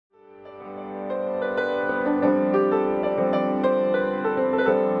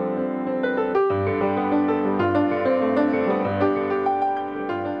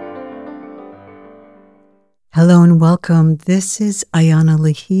Hello and welcome. This is Ayana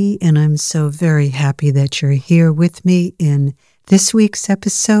Lahi, and I'm so very happy that you're here with me in this week's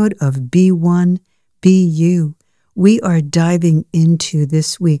episode of Be One, Be You. We are diving into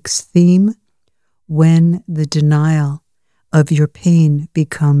this week's theme, when the denial of your pain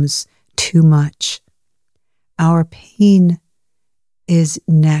becomes too much. Our pain is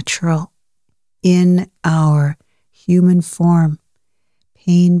natural in our human form.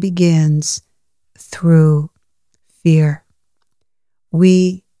 Pain begins through fear.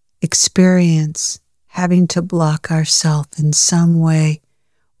 We experience having to block ourselves in some way,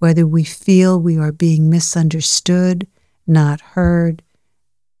 whether we feel we are being misunderstood, not heard,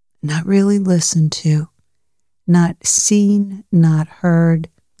 not really listened to, not seen, not heard.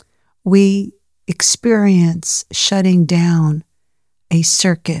 We experience shutting down a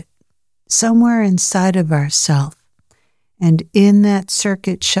circuit somewhere inside of ourselves. And in that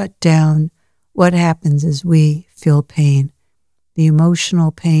circuit shut down, what happens is we feel pain. The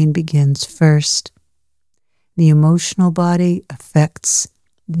emotional pain begins first. The emotional body affects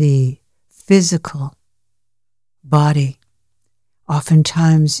the physical body.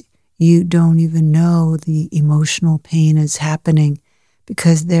 Oftentimes, you don't even know the emotional pain is happening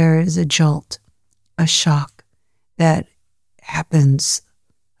because there is a jolt, a shock that happens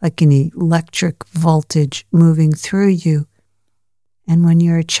like an electric voltage moving through you. And when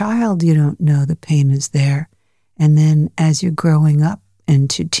you're a child, you don't know the pain is there. And then as you're growing up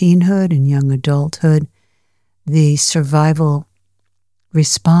into teenhood and young adulthood, the survival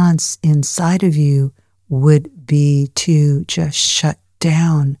response inside of you would be to just shut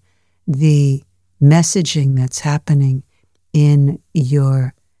down the messaging that's happening in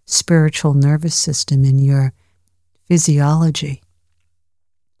your spiritual nervous system, in your physiology.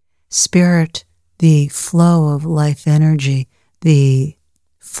 Spirit, the flow of life energy, the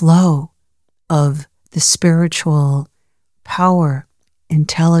flow of the spiritual power,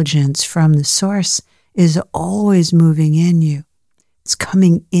 intelligence from the source is always moving in you. It's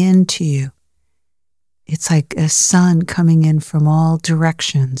coming into you. It's like a sun coming in from all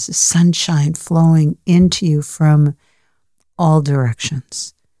directions, sunshine flowing into you from all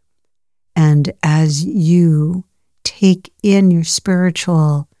directions. And as you take in your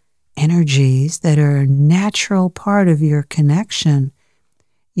spiritual energies that are a natural part of your connection,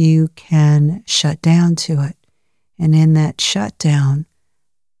 you can shut down to it. And in that shutdown,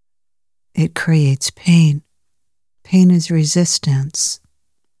 it creates pain. Pain is resistance.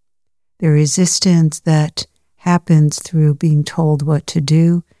 The resistance that happens through being told what to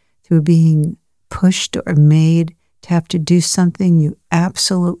do, through being pushed or made to have to do something you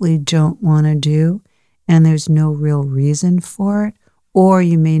absolutely don't want to do, and there's no real reason for it, or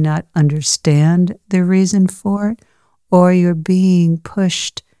you may not understand the reason for it, or you're being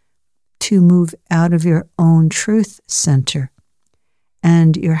pushed to move out of your own truth center.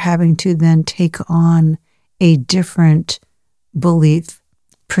 And you're having to then take on a different belief,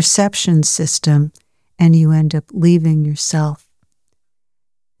 perception system, and you end up leaving yourself.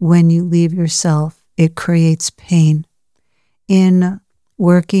 When you leave yourself, it creates pain. In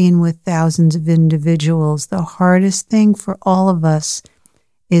working with thousands of individuals, the hardest thing for all of us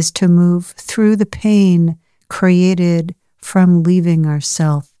is to move through the pain created from leaving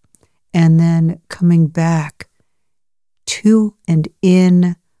ourselves and then coming back to and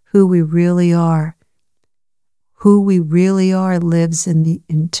in who we really are. Who we really are lives in the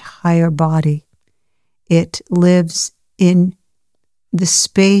entire body. It lives in the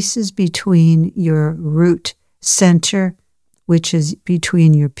spaces between your root center, which is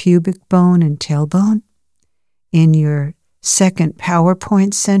between your pubic bone and tailbone, in your second power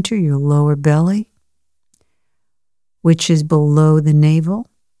point center, your lower belly, which is below the navel,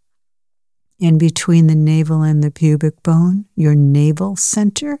 in between the navel and the pubic bone, your navel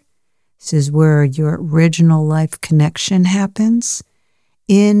center. This is where your original life connection happens.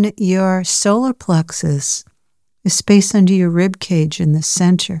 In your solar plexus, the space under your rib cage in the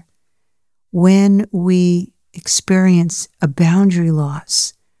center. When we experience a boundary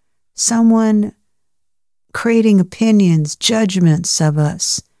loss, someone creating opinions, judgments of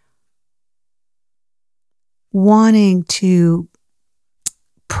us, wanting to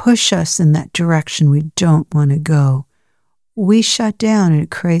push us in that direction we don't want to go, we shut down and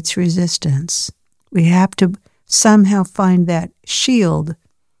it creates resistance. We have to somehow find that shield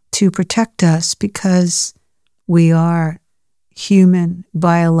to protect us because we are human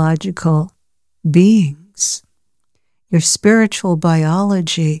biological beings. Your spiritual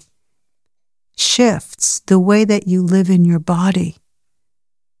biology shifts. The way that you live in your body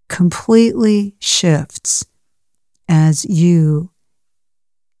completely shifts as you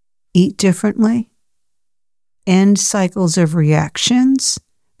eat differently, end cycles of reactions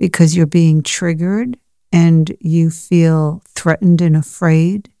because you're being triggered and you feel threatened and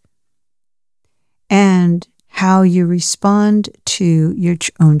afraid, and how you respond to your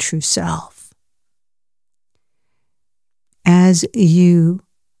own true self. As you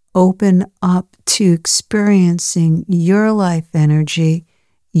open up to experiencing your life energy,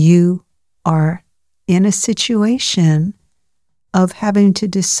 you are in a situation of having to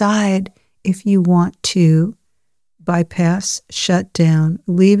decide if you want to bypass, shut down,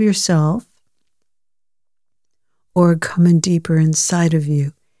 leave yourself, or come in deeper inside of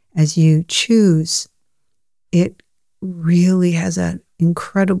you. As you choose, it really has an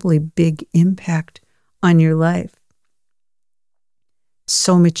incredibly big impact on your life.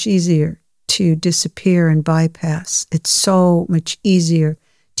 So much easier to disappear and bypass. It's so much easier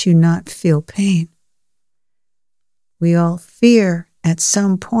to not feel pain. We all fear at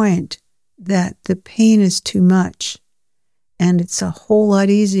some point that the pain is too much, and it's a whole lot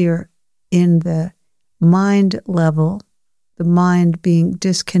easier in the mind level, the mind being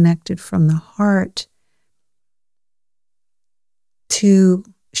disconnected from the heart, to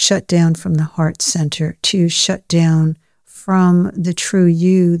shut down from the heart center, to shut down from the true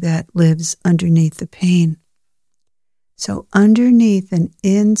you that lives underneath the pain. So underneath and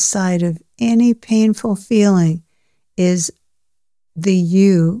inside of any painful feeling is the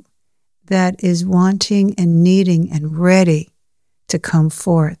you that is wanting and needing and ready to come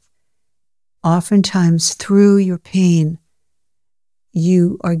forth. Oftentimes through your pain,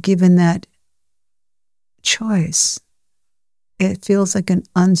 you are given that choice. It feels like an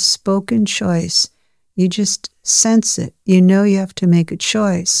unspoken choice. You just sense it. You know you have to make a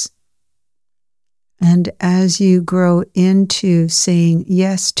choice. And as you grow into saying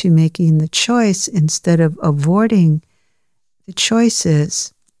yes to making the choice instead of avoiding the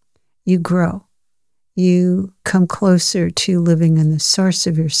choices, you grow. You come closer to living in the source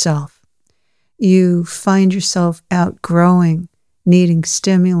of yourself. You find yourself outgrowing needing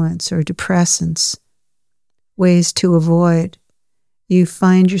stimulants or depressants, ways to avoid. You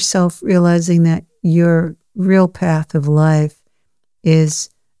find yourself realizing that your real path of life is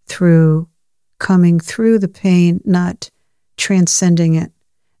through coming through the pain, not transcending it,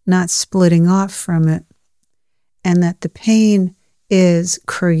 not splitting off from it, and that the pain is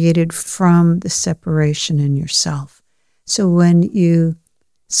created from the separation in yourself. So when you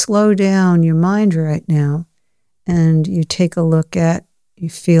slow down your mind right now and you take a look at, you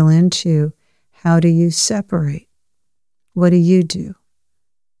feel into, how do you separate? What do you do?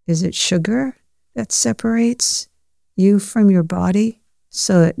 Is it sugar that separates you from your body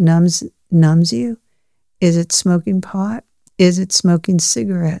so it numbs you? Is it smoking pot? Is it smoking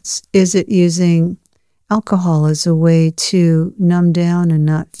cigarettes? Is it using alcohol as a way to numb down and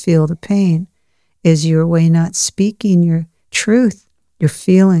not feel the pain? Is your way not speaking your truth, your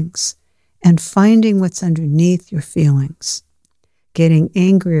feelings, and finding what's underneath your feelings? Getting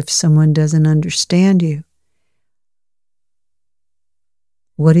angry if someone doesn't understand you.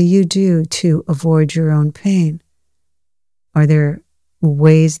 What do you do to avoid your own pain? Are there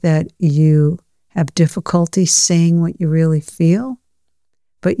ways that you have difficulty saying what you really feel,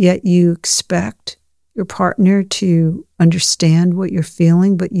 but yet you expect your partner to understand what you're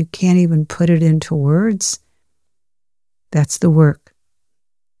feeling, but you can't even put it into words? That's the work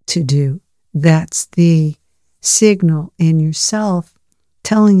to do. That's the signal in yourself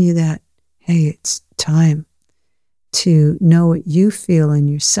telling you that, hey, it's time to know what you feel in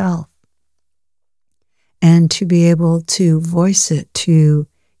yourself and to be able to voice it, to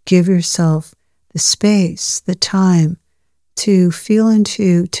give yourself the space, the time to feel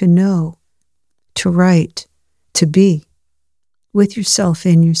into, to know, to write, to be with yourself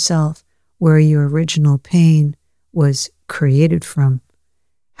in yourself where your original pain was created from.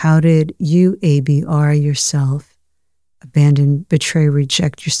 How did you ABR yourself, abandon, betray,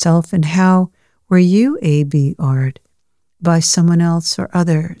 reject yourself, and how were you ABR'd by someone else or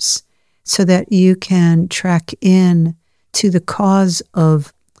others, so that you can track in to the cause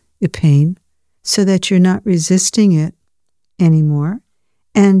of the pain so that you're not resisting it anymore.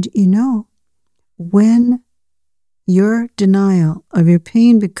 And when your denial of your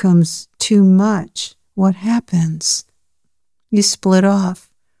pain becomes too much, what happens? You split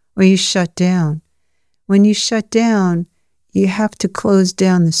off or you shut down. When you shut down, you have to close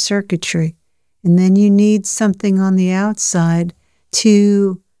down the circuitry, and then you need something on the outside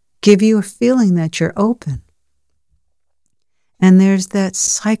to give you a feeling that you're open. And there's that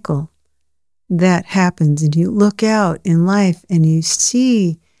cycle that happens, and you look out in life and you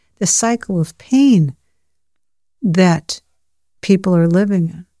see the cycle of pain that people are living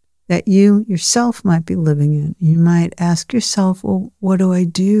in. that you yourself might be living in. You might ask yourself, well, what do I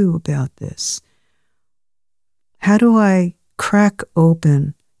do about this? How do I crack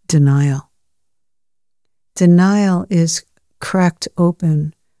open denial? Denial is cracked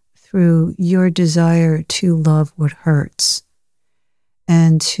open through your desire to love what hurts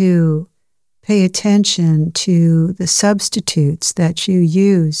and to pay attention to the substitutes that you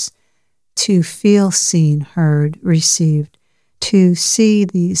use to feel seen, heard, received, to see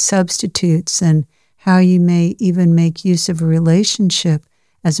these substitutes and how you may even make use of a relationship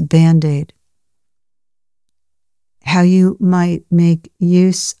as a Band-Aid. How you might make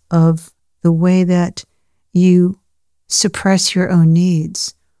use of the way that you suppress your own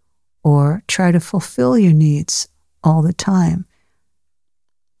needs or try to fulfill your needs all the time.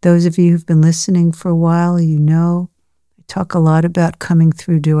 Those of you who've been listening for a while, you know, I talk a lot about coming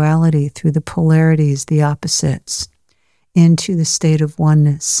through duality, through the polarities, the opposites, into the state of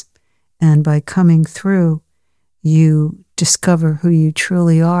oneness. And by coming through, you discover who you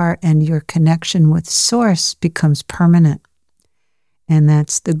truly are, and your connection with Source becomes permanent. And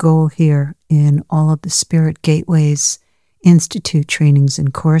that's the goal here in all of the Spirit Gateways Institute trainings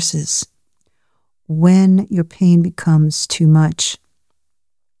and courses. When your pain becomes too much,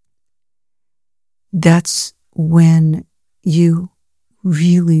 that's when you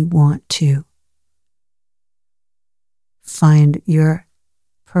really want to find your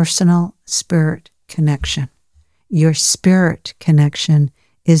personal spirit connection. Your spirit connection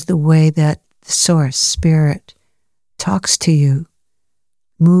is the way that the Source Spirit talks to you,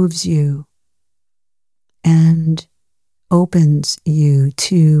 moves you, and opens you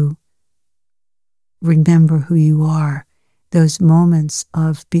to remember who you are. Those moments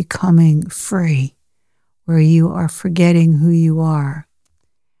of becoming free, where you are forgetting who you are,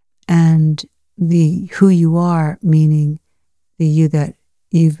 and the who you are meaning the you that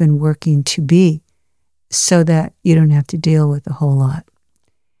you've been working to be, so that you don't have to deal with a whole lot,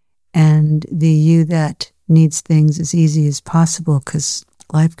 and the you that needs things as easy as possible, because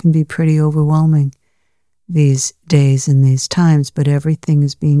life can be pretty overwhelming these days and these times, but everything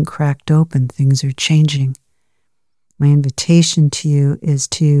is being cracked open. Things are changing. My invitation to you is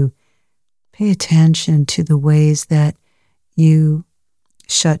to pay attention to the ways that you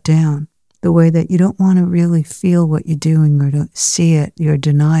shut down, the way that you don't want to really feel what you're doing or don't see it, your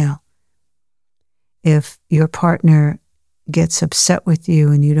denial. If your partner gets upset with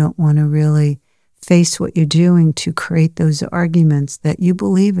you and you don't want to really face what you're doing to create those arguments that you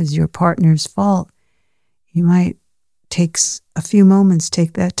believe is your partner's fault, you might take a few moments,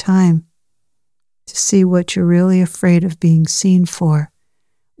 take that time to see what you're really afraid of being seen for,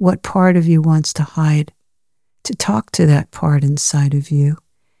 what part of you wants to hide, to talk to that part inside of you,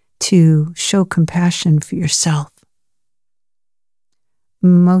 to show compassion for yourself.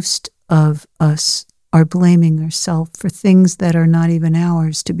 Most of us are blaming ourselves for things that are not even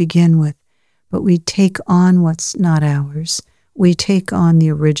ours to begin with, but we take on what's not ours. We take on the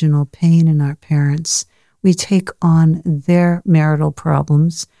original pain in our parents. We take on their marital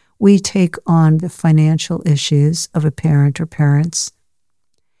problems. We take on the financial issues of a parent or parents,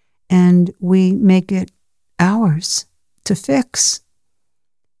 and we make it ours to fix.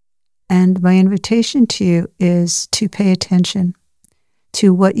 And my invitation to you is to pay attention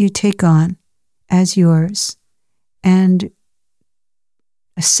to what you take on as yours and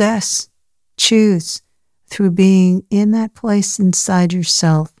assess, choose through being in that place inside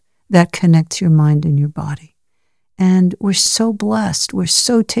yourself that connects your mind and your body. And we're so blessed. We're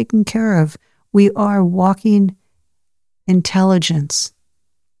so taken care of. We are walking intelligence.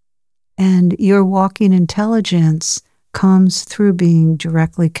 And your walking intelligence comes through being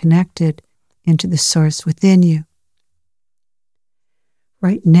directly connected into the Source within you.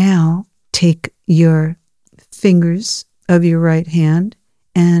 Right now, take your fingers of your right hand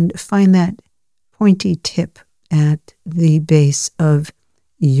and find that pointy tip at the base of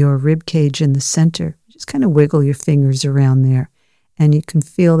your rib cage in the center. Just kind of wiggle your fingers around there, and you can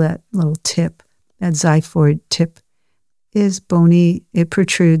feel that little tip. That xiphoid tip is bony. It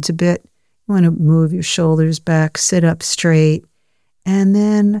protrudes a bit. You want to move your shoulders back, sit up straight, and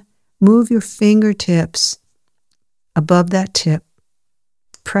then move your fingertips above that tip.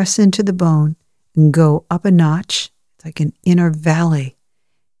 Press into the bone and go up a notch. It's like an inner valley.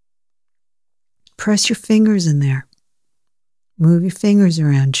 Press your fingers in there. Move your fingers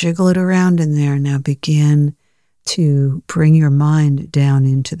around, jiggle it around in there. Now begin to bring your mind down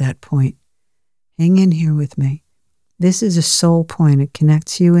into that point. Hang in here with me. This is a soul point. It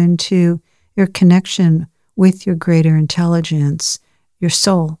connects you into your connection with your greater intelligence, your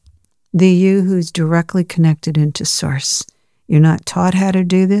soul, the you who's directly connected into Source. You're not taught how to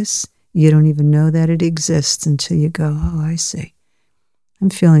do this. You don't even know that it exists until you go, oh, I see. I'm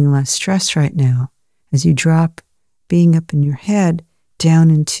feeling less stress right now. As you drop being up in your head down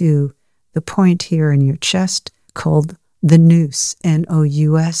into the point here in your chest called the nous,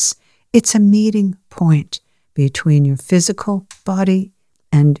 N-O-U-S. It's a meeting point between your physical body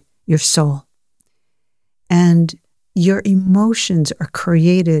and your soul. And your emotions are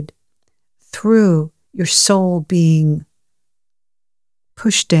created through your soul being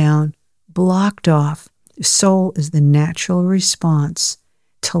pushed down, blocked off. The soul is the natural response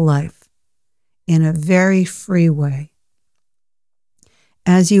to life in a very free way.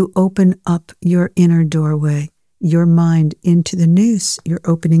 As you open up your inner doorway, your mind into the nous, you're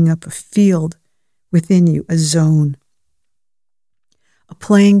opening up a field within you, a zone, a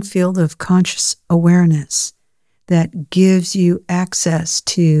playing field of conscious awareness that gives you access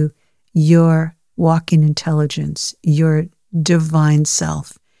to your walking intelligence, your divine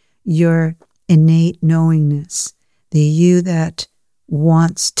self, your innate knowingness, the you that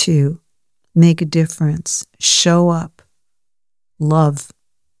wants to make a difference, show up, love,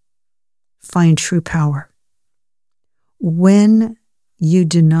 find true power. When you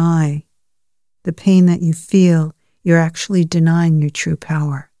deny the pain that you feel, you're actually denying your true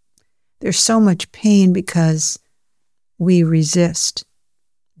power. There's so much pain because we resist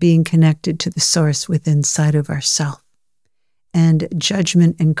being connected to the source within inside of ourselves. And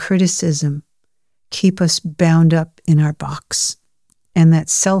judgment and criticism keep us bound up in our box. And that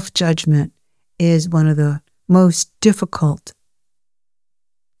self-judgment is one of the most difficult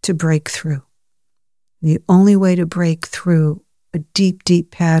to break through. The only way to break through a deep,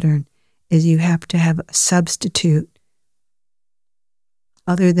 deep pattern is you have to have a substitute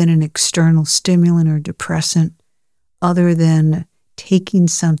other than an external stimulant or depressant, other than taking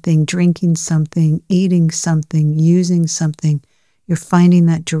something, drinking something, eating something, using something. You're finding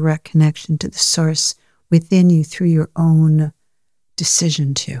that direct connection to the source within you through your own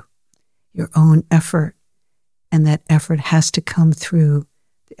decision to, your own effort. And that effort has to come through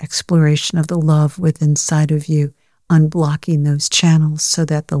the exploration of the love within inside of you, unblocking those channels so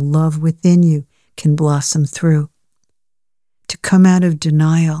that the love within you can blossom through. To come out of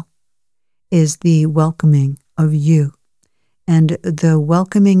denial is the welcoming of you. And the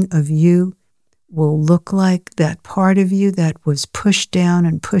welcoming of you will look like that part of you that was pushed down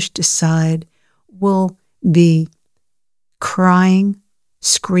and pushed aside will be crying,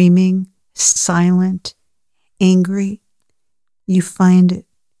 screaming, silent, angry. You find it.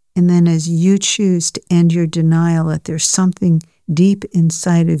 And then as you choose to end your denial, that there's something deep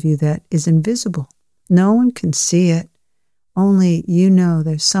inside of you that is invisible. No one can see it. Only you know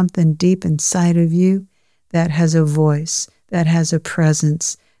there's something deep inside of you that has a voice, that has a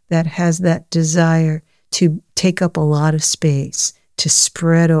presence, that has that desire to take up a lot of space, to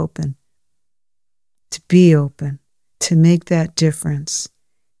spread open, to be open, to make that difference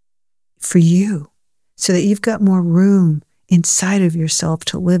for you, so that you've got more room inside of yourself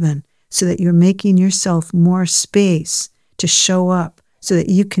to live in, so that you're making yourself more space to show up, so that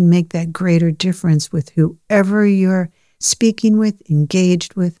you can make that greater difference with whoever you're speaking with,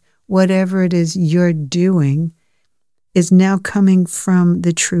 engaged with, whatever it is you're doing is now coming from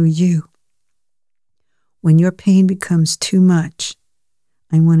the true you. When your pain becomes too much,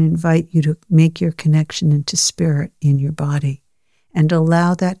 I want to invite you to make your connection into spirit in your body and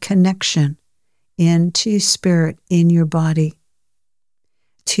allow that connection into spirit in your body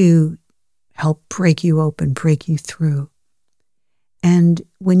to help break you open, break you through. And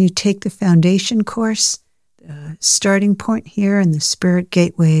when you take the foundation course, the starting point here in the Spirit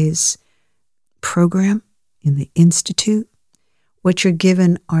Gateways program in the Institute, what you're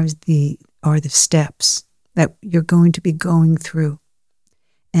given are the steps that you're going to be going through,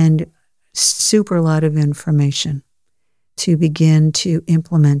 and super lot of information to begin to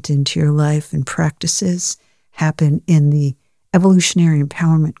implement into your life, and practices happen in the Evolutionary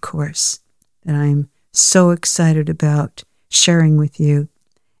Empowerment course that I'm so excited about sharing with you.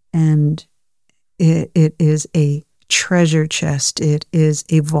 And it is a treasure chest. It is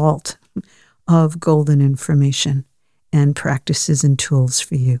a vault of golden information and practices and tools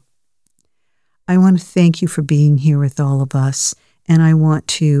for you. I want to thank you for being here with all of us, and I want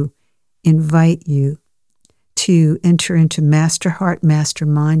to invite you to enter into Master Heart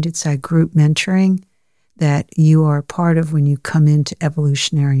Mastermind. It's our group mentoring that you are a part of when you come into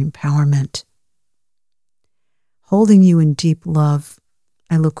Evolutionary Empowerment. Holding you in deep love,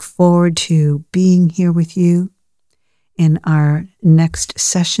 I look forward to being here with you in our next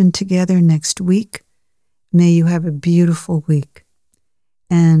session together next week. May you have a beautiful week,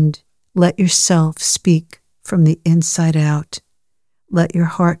 and let yourself speak from the inside out. Let your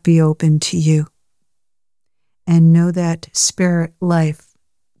heart be open to you. And know that spirit, life,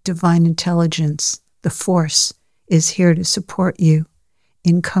 divine intelligence, the force is here to support you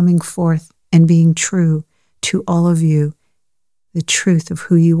in coming forth and being true to all of you. The truth of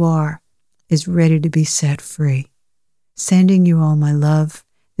who you are is ready to be set free. Sending you all my love.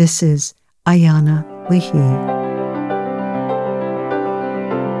 This is Ayana Leahy.